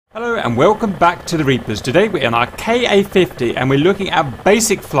Hello and welcome back to the Reapers. Today we're in our Ka-50 and we're looking at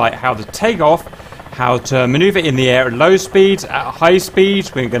basic flight, how to take off, how to maneuver in the air at low speeds, at high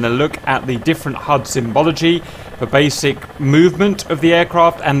speeds. We're going to look at the different HUD symbology for basic movement of the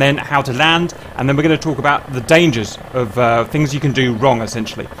aircraft, and then how to land, and then we're going to talk about the dangers of things you can do wrong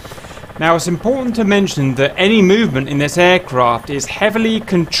essentially. Now, it's important to mention that any movement in this aircraft is heavily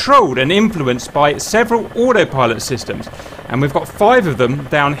controlled and influenced by several autopilot systems, and we've got 5 of them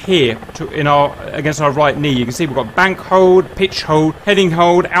down here against our right knee. You can see we've got bank hold, pitch hold, heading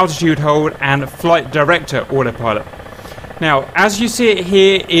hold, altitude hold, and flight director autopilot. Now, as you see it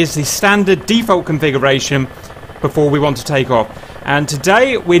here is the standard default configuration before we want to take off. And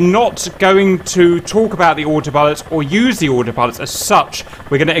today we're not going to talk about the autopilots or use the autopilots as such.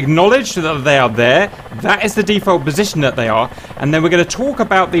 We're going to acknowledge that they are there. That is the default position that they are. And then we're going to talk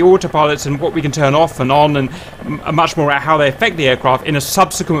about the autopilots and what we can turn off and on, and much more about how they affect the aircraft in a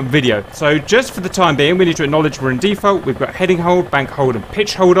subsequent video. So just for the time being, we need to acknowledge we're in default. We've got heading hold, bank hold, and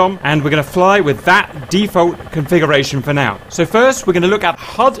pitch hold on. And we're going to fly with that default configuration for now. So first we're going to look at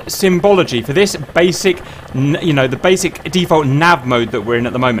HUD symbology for this basic, the basic default nav mode that we're in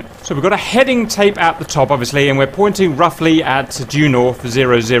at the moment. So we've got a heading tape at the top obviously, and we're pointing roughly at due north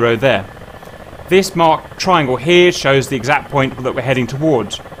 00 there. This marked triangle here shows the exact point that we're heading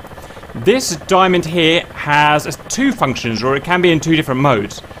towards. This diamond here has 2 functions, or it can be in 2 different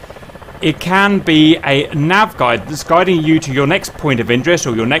modes. It can be a nav guide that's guiding you to your next point of interest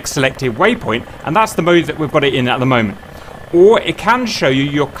or your next selected waypoint, and that's the mode that we've got it in at the moment. Or it can show you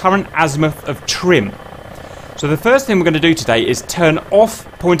your current azimuth of trim. So the first thing we're going to do today is turn off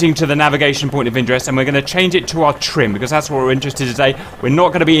pointing to the navigation point of interest, and we're going to change it to our trim, because that's what we're interested in today. We're not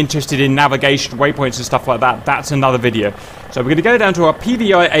going to be interested in navigation, waypoints and stuff like that. That's another video. So we're going to go down to our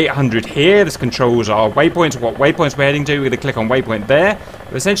PVI 800 here. This controls our waypoints, what waypoints we're heading to. We're going to click on waypoint there.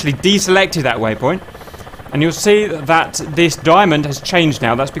 We've essentially deselected that waypoint. And you'll see that this diamond has changed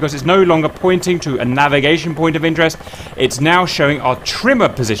now. That's because it's no longer pointing to a navigation point of interest. It's now showing our trimmer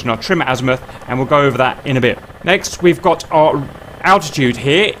position, our trimmer azimuth, and we'll go over that in a bit. Next, we've got our altitude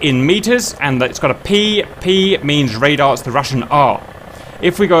here in meters, and it's got a P. P means radar, it's the Russian R.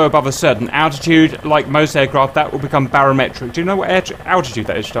 If we go above a certain altitude, like most aircraft, that will become barometric. Do you know what altitude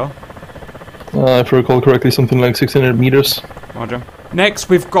that is, Star? If I recall correctly, something like 600 meters. Roger. Next,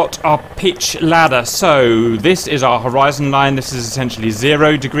 we've got our pitch ladder. So this is our horizon line. This is essentially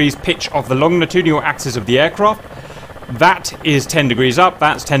 0 degrees pitch of the longitudinal axis of the aircraft. That is 10 degrees up,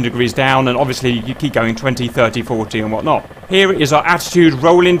 that's 10 degrees down, and obviously you keep going 20, 30, 40 and whatnot. Here is our attitude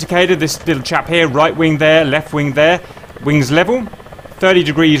roll indicator. This little chap here, right wing there, left wing there, wings level, 30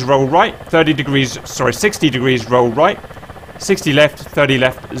 degrees roll right, 60 degrees roll right, 60 left, 30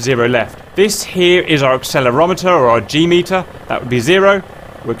 left, 0 left. This here is our accelerometer, or our G meter. That would be 0.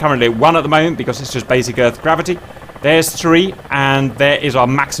 We're currently at 1 at the moment because it's just basic Earth gravity. There's 3, and there is our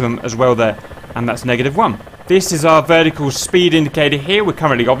maximum as well there, and that's -1. This is our vertical speed indicator here. We're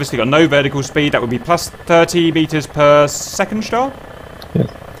currently obviously got no vertical speed. That would be plus 30 meters per second, Star? Yes.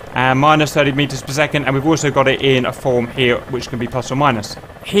 And minus 30 meters per second, and we've also got it in a form here which can be plus or minus.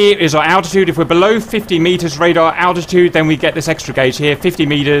 Here is our altitude. If we're below 50 meters radar altitude, then we get this extra gauge here, 50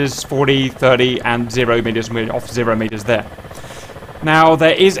 meters, 40, 30 and 0 meters, and we're off 0 meters there. Now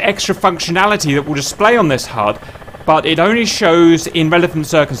there is extra functionality that will display on this HUD, but it only shows in relevant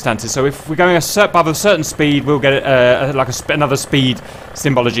circumstances. So if we're going above a certain speed, we'll get another speed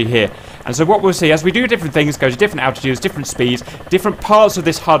symbology here. And so what we'll see as we do different things, go to different altitudes, different speeds, different parts of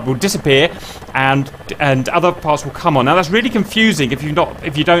this HUD will disappear, and other parts will come on. Now that's really confusing if you're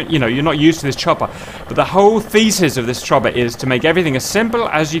not used to this chopper. But the whole thesis of this chopper is to make everything as simple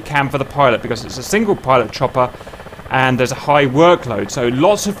as you can for the pilot, because it's a single pilot chopper and there's a high workload. So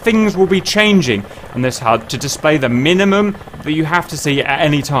lots of things will be changing on this HUD to display the minimum that you have to see at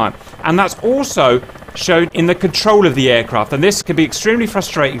any time. And that's also shown in the control of the aircraft, and this can be extremely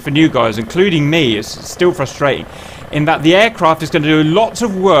frustrating for new guys, including me. It's still frustrating in that the aircraft is going to do lots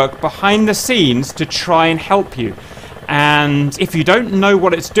of work behind the scenes to try and help you, and if you don't know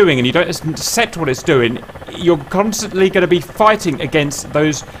what it's doing and you don't accept what it's doing, you're constantly going to be fighting against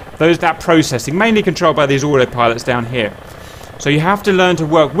that processing, mainly controlled by these autopilots down here. So you have to learn to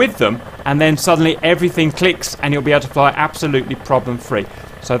work with them, and then suddenly everything clicks and you'll be able to fly absolutely problem free.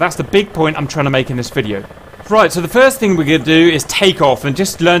 So that's the big point I'm trying to make in this video. Right, so the first thing we're going to do is take off and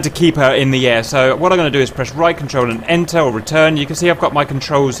just learn to keep her in the air. So what I'm going to do is press right control and enter or return. You can see I've got my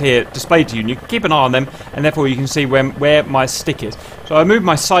controls here displayed to you, and you can keep an eye on them, and therefore you can see where my stick is. So I move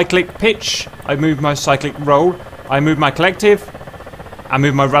my cyclic pitch, I move my cyclic roll, I move my collective, I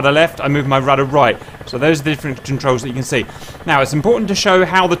move my rudder left, I move my rudder right. So those are the different controls that you can see. Now it's important to show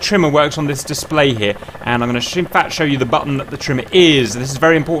how the trimmer works on this display here, and I'm going to in fact show you the button that the trimmer is. This is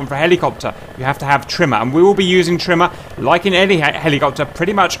very important for a helicopter. You have to have trimmer, and we will be using trimmer like in any helicopter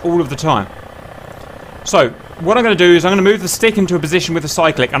pretty much all of the time. So what I'm going to do is I'm going to move the stick into a position with a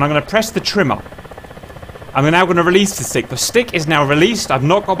cyclic, and I'm going to press the trimmer. I'm now going to release the stick. The stick is now released. I've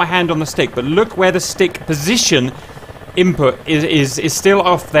not got my hand on the stick, but look where the stick position input is still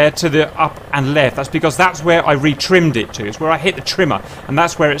off there to the up and left. That's because that's where I retrimmed it to. It's where I hit the trimmer, and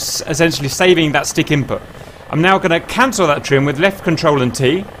that's where it's essentially saving that stick input. I'm now going to cancel that trim with left control and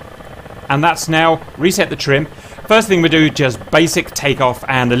T, and that's now reset the trim. First thing we do, just basic takeoff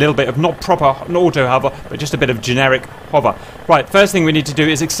and a little bit of not proper auto hover, but just a bit of generic hover. Right, first thing we need to do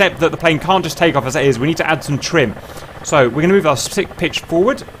is accept that the plane can't just take off as it is. We need to add some trim. So we're going to move our stick pitch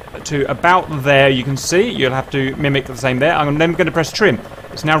forward to about there. You can see you'll have to mimic the same there. I'm then going to press trim.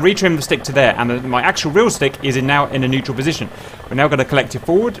 It's now retrimmed the stick to there, and my actual real stick is now in a neutral position. We're now going to collect it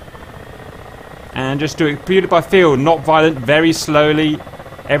forward and just do it purely by feel, not violent, very slowly,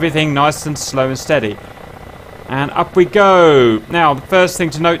 everything nice and slow and steady. And up we go. Now, the first thing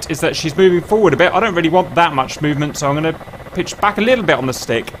to note is that she's moving forward a bit. I don't really want that much movement, so I'm going to pitch back a little bit on the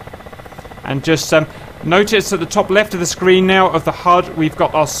stick. And just notice at the top left of the screen now of the HUD, we've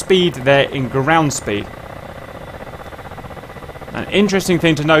got our speed there in ground speed. An interesting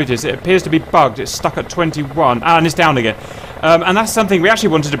thing to notice, it appears to be bugged. It's stuck at 21. And it's down again. And that's something we actually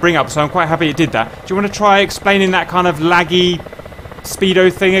wanted to bring up, so I'm quite happy it did that. Do you want to try explaining that kind of laggy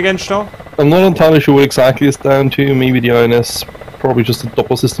speedo thing again, Stoll? I'm not entirely sure what exactly it's down to. Maybe the INS, probably just the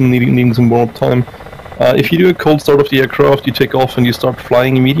Doppler system needing some warm-up time. If you do a cold start of the aircraft, you take off and you start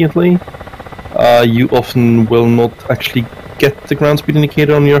flying immediately, you often will not actually get the ground speed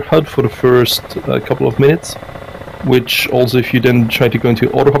indicator on your HUD for the first couple of minutes, which also, if you then try to go into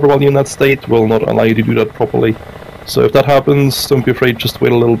auto hover while you're in that state, will not allow you to do that properly. So if that happens, don't be afraid, just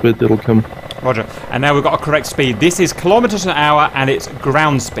wait a little bit, it'll come. Roger. And now we've got a correct speed. This is kilometers an hour and it's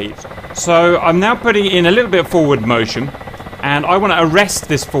ground speed. So I'm now putting in a little bit of forward motion, and I want to arrest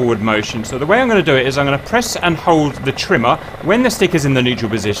this forward motion. So the way I'm going to do it is I'm going to press and hold the trimmer when the stick is in the neutral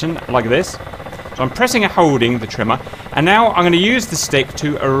position, like this. So I'm pressing and holding the trimmer, and now I'm going to use the stick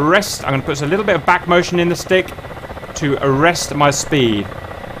to arrest. I'm going to put a little bit of back motion in the stick to arrest my speed.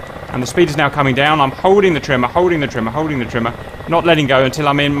 And the speed is now coming down. I'm holding the trimmer, holding the trimmer, holding the trimmer, not letting go until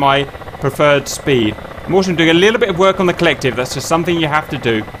I'm in my preferred speed. I'm also doing a little bit of work on the collective. That's just something you have to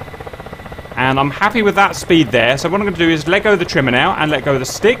do. And I'm happy with that speed there. So what I'm going to do is let go of the trimmer now and let go of the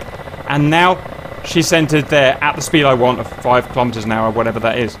stick. And now she's centered there at the speed I want of 5 kilometers an hour, whatever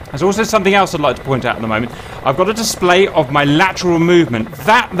that is. There's also something else I'd like to point out at the moment. I've got a display of my lateral movement.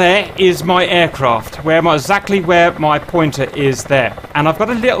 That there is my aircraft, exactly where my pointer is there. And I've got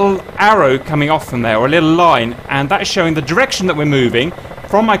a little arrow coming off from there, or a little line, and that is showing the direction that we're moving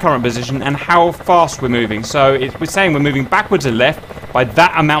from my current position and how fast we're moving. So we're saying we're moving backwards and left by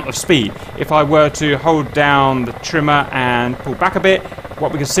that amount of speed. If I were to hold down the trimmer and pull back a bit,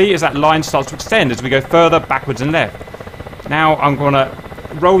 what we can see is that line starts to extend as we go further backwards and left. Now I'm going to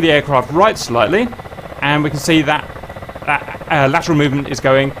roll the aircraft right slightly, and we can see that lateral movement is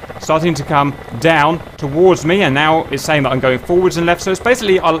starting to come down towards me, and now it's saying that I'm going forwards and left. So it's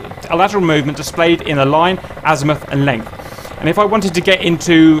basically a lateral movement displayed in a line, azimuth and length. And if I wanted to get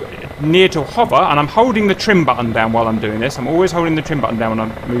into near to hover, and I'm holding the trim button down while I'm doing this, I'm always holding the trim button down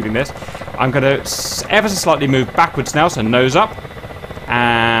when I'm moving this, I'm going to ever so slightly move backwards now, so nose up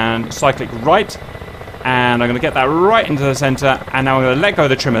and cyclic right, and I'm going to get that right into the center, and now I'm going to let go of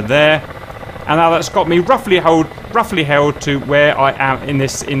the trimmer there, and now that's got me roughly held to where I am in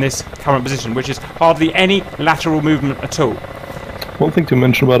this current position, which is hardly any lateral movement at all. One thing to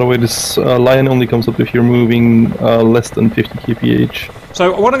mention, by the way, this line only comes up if you're moving less than 50 kph.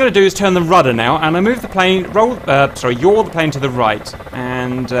 So what I'm going to do is turn the rudder now, and I move the plane, yaw the plane to the right,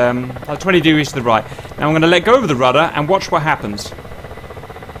 and 20 degrees to the right. Now I'm going to let go of the rudder and watch what happens.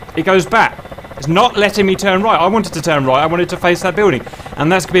 It goes back. It's not letting me turn right. I wanted to turn right. I wanted to face that building.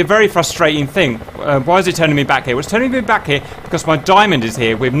 And that's going to be a very frustrating thing. Why is it turning me back here? Well, it's turning me back here because my diamond is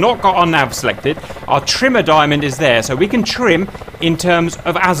here. We've not got our nav selected. Our trimmer diamond is there. So we can trim in terms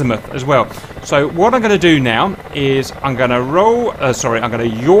of azimuth as well. So what I'm going to do now is I'm going to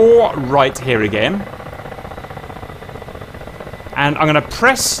yaw right here again. And I'm going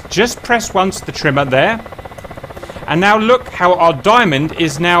to just press once the trimmer there. And now look how our diamond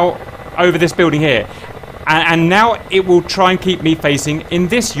is now over this building here, and now it will try and keep me facing in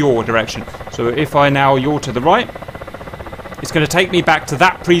this yaw direction. So if I now yaw to the right, it's going to take me back to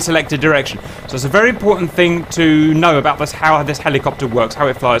that pre-selected direction. So it's a very important thing to know about this, how this helicopter works, how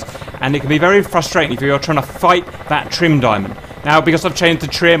it flies, and it can be very frustrating if you're trying to fight that trim diamond. Now, because I've changed the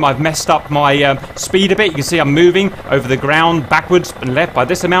trim, I've messed up my speed a bit. You can see I'm moving over the ground backwards and left by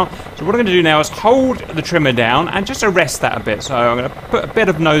this amount. So what I'm going to do now is hold the trimmer down and just arrest that a bit. So I'm going to put a bit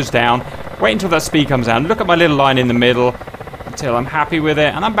of nose down, wait until that speed comes down, look at my little line in the middle until I'm happy with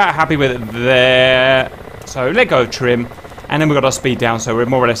it, and I'm about happy with it there. So let go of trim, and then we've got our speed down, so we're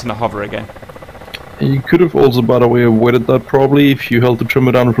more or less in a hover again. You could have also, by the way, avoided that probably if you held the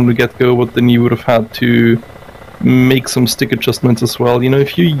trimmer down from the get-go, but then you would have had to make some stick adjustments as well. You know,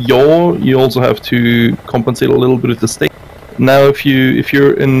 if you yaw, you also have to compensate a little bit with the stick. Now, if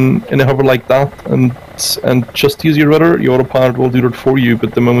you're in a hover like that and just use your rudder, your autopilot will do that for you.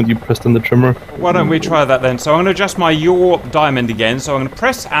 But the moment you press in the trimmer, why don't we try that then? So I'm going to adjust my yaw diamond again. So I'm going to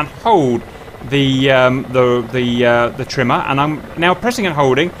press and hold the trimmer, and I'm now pressing and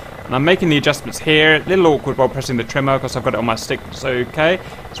holding. And I'm making the adjustments here. A little awkward while pressing the trimmer because I've got it on my stick. It's okay.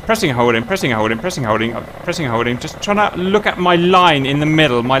 It's pressing and holding, pressing and holding, pressing and holding, pressing and holding. Just trying to look at my line in the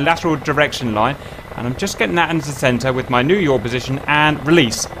middle, my lateral direction line. And I'm just getting that into the center with my new yaw position and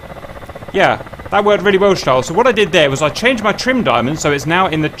release. Yeah, that worked really well, Charles. So what I did there was I changed my trim diamond so it's now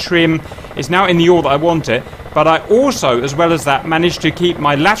in the trim, it's now in the yaw that I want it. But I also, as well as that, managed to keep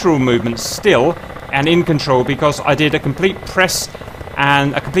my lateral movement still and in control because I did a complete press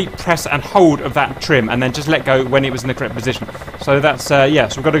and hold of that trim, and then just let go when it was in the correct position. So that's yeah,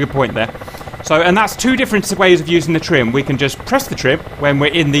 so we've got a good point there. So, and that's two different ways of using the trim. We can just press the trim when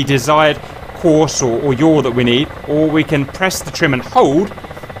we're in the desired course or yaw that we need, or we can press the trim and hold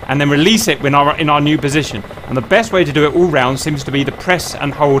and then release it when in our new position. And the best way to do it all round seems to be the press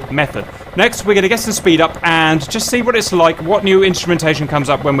and hold method. Next, we're going to get some speed up and just see what it's like, what new instrumentation comes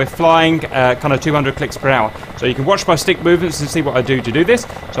up when we're flying kind of 200 clicks per hour. So you can watch my stick movements and see what I do to do this.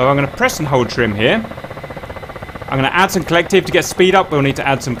 So I'm going to press and hold trim here. I'm going to add some collective to get speed up. We'll need to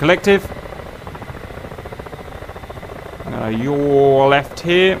add some collective. I'm going to yaw left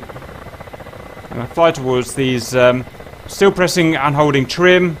here. I'm going to fly towards these... still pressing and holding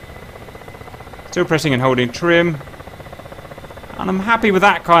trim. Still pressing and holding trim. And I'm happy with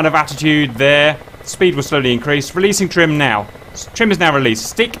that kind of attitude there. Speed will slowly increase. Releasing trim now. Trim is now released.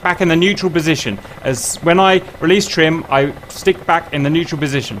 Stick back in the neutral position. As when I release trim, I stick back in the neutral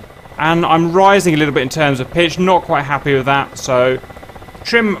position. And I'm rising a little bit in terms of pitch. Not quite happy with that. So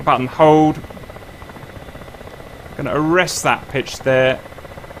trim button hold. Going to arrest that pitch there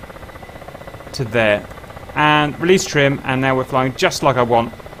to there. And release trim, and now we're flying just like I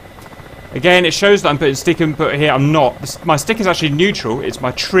want. Again, it shows that I'm putting stick input here. I'm not. My stick is actually neutral. It's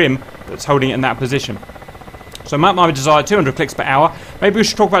my trim that's holding it in that position. So I'm at my desired 200 clicks per hour. Maybe we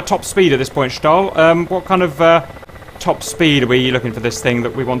should talk about top speed at this point, Stahl. What kind of top speed are we looking for this thing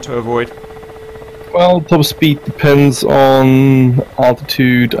that we want to avoid? Well, top speed depends on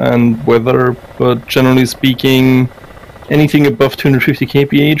altitude and weather, but generally speaking, anything above 250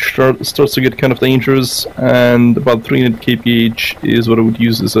 kph starts to get kind of dangerous, and about 300 kph is what I would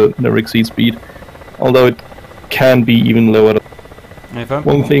use as a never exceed speed, although it can be even lower.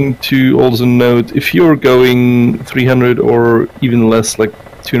 One thing to also note, if you're going 300 or even less, like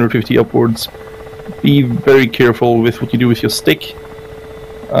 250 upwards, be very careful with what you do with your stick,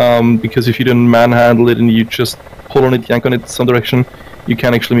 because if you don't manhandle it and you just pull on it, yank on it some direction, you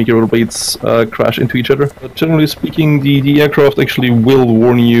can actually make your rotor blades crash into each other. But generally speaking, the aircraft actually will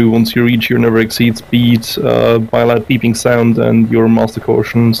warn you once you reach your never exceed speed by a loud beeping sound and your master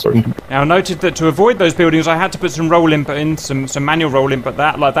caution starting to... Now I noted that to avoid those buildings I had to put some roll input in, some manual roll input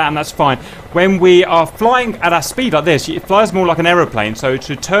like that, and that's fine. When we are flying at a speed like this, it flies more like an aeroplane, so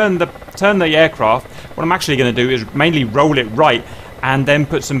to turn the aircraft, what I'm actually going to do is mainly roll it right and then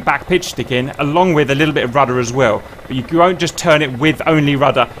put some back pitch stick in, along with a little bit of rudder as well. But you won't just turn it with only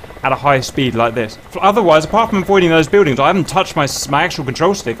rudder at a high speed like this. Otherwise, apart from avoiding those buildings, I haven't touched my actual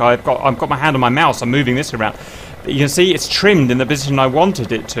control stick. I've got my hand on my mouse. I'm moving this around. But you can see it's trimmed in the position I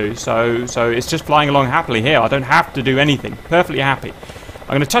wanted it to. So it's just flying along happily here. I don't have to do anything. Perfectly happy.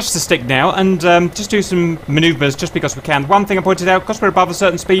 I'm going to touch the stick now and just do some manoeuvres just because we can. One thing I pointed out, because we're above a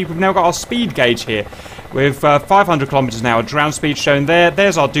certain speed, we've now got our speed gauge here. With 500 kilometers an hour ground speed shown there.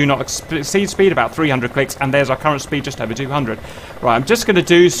 There's our do not exceed speed, about 300 clicks, and there's our current speed, just over 200. Right, I'm just going to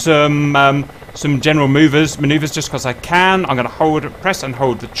do some general maneuvers just because I can. I'm going to press and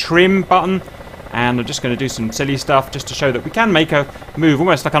hold the trim button, and I'm just going to do some silly stuff just to show that we can make a move,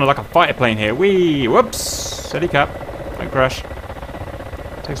 almost kind of like a fighter plane here. Whoops, steady cap, don't crash.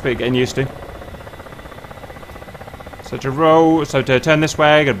 Takes a bit of getting used to. So to turn this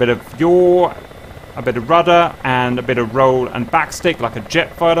way, got a bit of yaw, a bit of rudder, and a bit of roll and backstick like a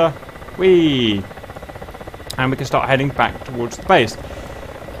jet fighter. Whee! And we can start heading back towards the base.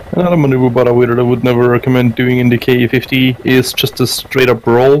 Another maneuver by the way that I would never recommend doing in the Ka-50 is just a straight up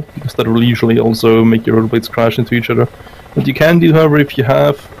roll, because that will usually also make your rotor blades crash into each other. What you can do, however, if you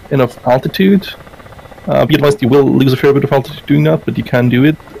have enough altitude, be advised you will lose a fair bit of altitude doing that, but you can do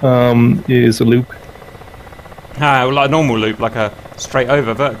it, is a loop. Like a normal loop, like a straight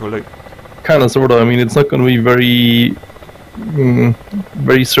over vertical loop. Kinda, sorta. I mean, it's not going to be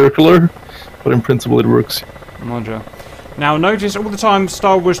very circular, but in principle it works. Roger. Now notice all the time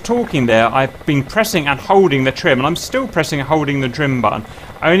Star was talking there, I've been pressing and holding the trim, and I'm still pressing and holding the trim button.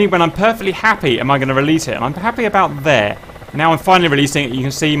 Only when I'm perfectly happy am I going to release it, and I'm happy about there. Now I'm finally releasing it. You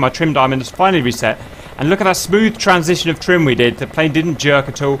can see my trim diamond is finally reset. And look at that smooth transition of trim we did. The plane didn't jerk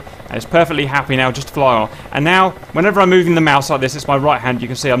at all, and it's perfectly happy now just to fly on. And now, whenever I'm moving the mouse like this, it's my right hand, you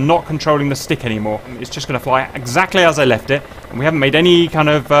can see I'm not controlling the stick anymore. It's just going to fly exactly as I left it, and we haven't made any kind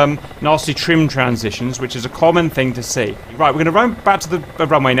of nasty trim transitions, which is a common thing to see. Right, we're going to run back to the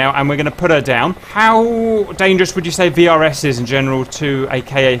runway now, and we're going to put her down. How dangerous would you say VRS is in general to a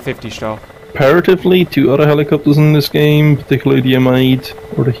Ka-50 star? Comparatively to other helicopters in this game, particularly the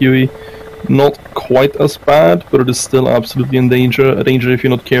M8 or the Huey, not quite as bad, but it is still absolutely a danger if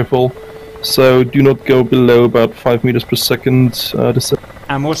you're not careful. So do not go below about 5 meters per second.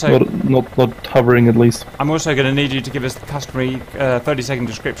 I'm also not hovering at least. I'm also going to need you to give us the customary 30-second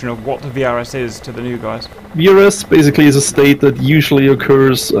description of what the VRS is to the new guys. VRS basically is a state that usually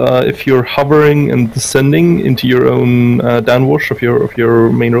occurs if you're hovering and descending into your own downwash of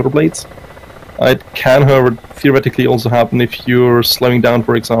your main rotor blades. It can, however, theoretically also happen if you're slowing down,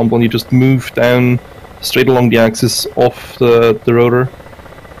 for example, and you just move down straight along the axis of the rotor.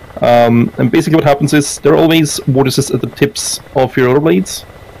 And basically what happens is there are always vortices at the tips of your rotor blades,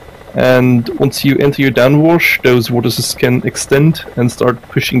 and once you enter your downwash, those vortices can extend and start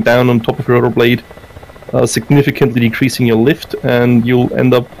pushing down on top of your rotor blade, significantly decreasing your lift, and you'll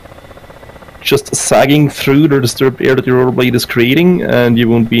end up just sagging through the disturbed air that your rotor blade is creating, and you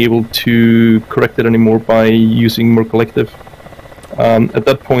won't be able to correct it anymore by using more collective. At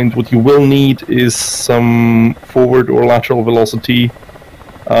that point, what you will need is some forward or lateral velocity.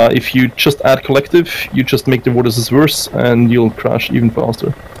 If you just add collective, you just make the vortices worse, and you'll crash even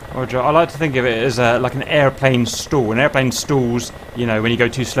faster. Roger, I like to think of it as like an airplane stall. An airplane stalls, you know, when you go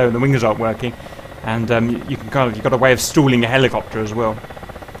too slow and the wings aren't working, and you've got a way of stalling a helicopter as well.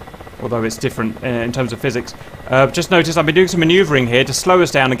 Although it's different in terms of physics. Just notice I've been doing some manoeuvring here to slow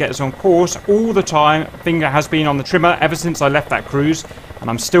us down and get us on course all the time. Finger has been on the trimmer ever since I left that cruise, and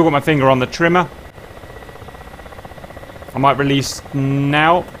I'm still got my finger on the trimmer. I might release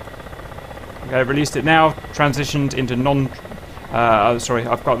now. Okay, released it now. Transitioned into sorry,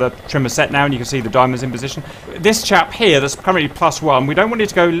 I've got the trimmer set now, and you can see the diamonds in position. This chap here that's currently +1, we don't want it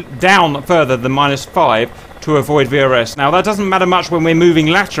to go down further than -5 to avoid VRS. Now that doesn't matter much when we're moving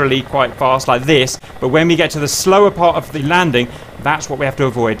laterally quite fast like this, but when we get to the slower part of the landing, that's what we have to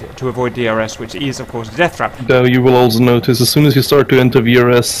avoid DRS, which is of course a death trap. Though you will also notice as soon as you start to enter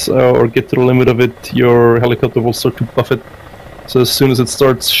VRS or get to the limit of it, your helicopter will start to buffet. So as soon as it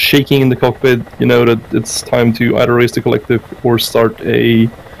starts shaking in the cockpit, you know that it's time to either raise the collective or start a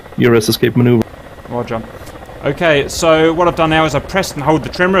VRS escape maneuver. Roger. Okay, so what I've done now is I've pressed and hold the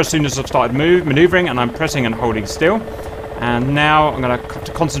trimmer as soon as I've started manoeuvring, and I'm pressing and holding still. And now I'm going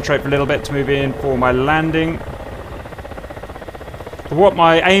to concentrate for a little bit to move in for my landing. But what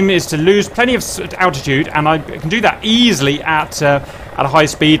my aim is to lose plenty of altitude, and I can do that easily at a high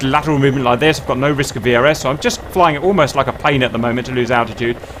speed lateral movement like this. I've got no risk of VRS, so I'm just flying it almost like a plane at the moment to lose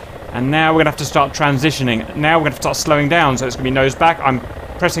altitude. And now we're going to have to start transitioning. Now we're going to start slowing down, so it's going to be nose back. I'm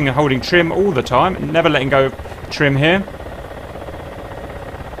pressing and holding trim all the time, never letting go of trim here.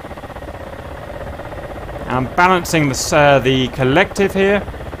 And I'm balancing the collective here.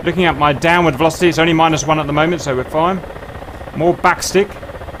 Looking at my downward velocity, it's only -1 at the moment, so we're fine. More backstick.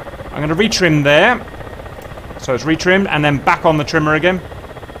 I'm going to retrim there. So it's retrimmed, and then back on the trimmer again.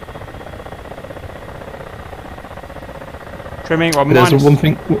 Trimming. Well, there's one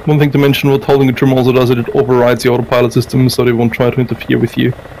thing to mention what holding the trim also does, it overrides the autopilot system, so they won't try to interfere with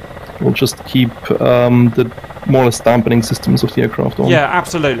you. It will just keep the more or less dampening systems of the aircraft on. Yeah,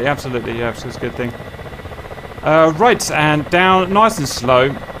 absolutely, absolutely. Yeah, so it's a good thing. Right, and down nice and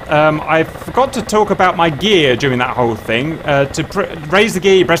slow. I forgot to talk about my gear during that whole thing. To raise the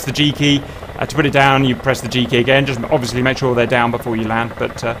gear, you press the G key. To put it down, you press the G key again. Just obviously make sure they're down before you land.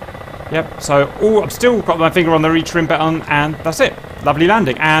 But yep, so I've still got my finger on the retrim button, and that's it. Lovely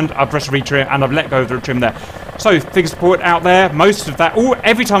landing. And I've pressed retrim, and I've let go of the trim there. So figure support out there. Most of that,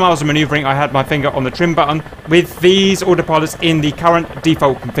 every time I was manoeuvring, I had my finger on the trim button. With these autopilots in the current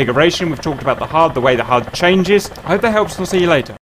default configuration, we've talked about the HUD, the way the HUD changes. I hope that helps, and I'll see you later.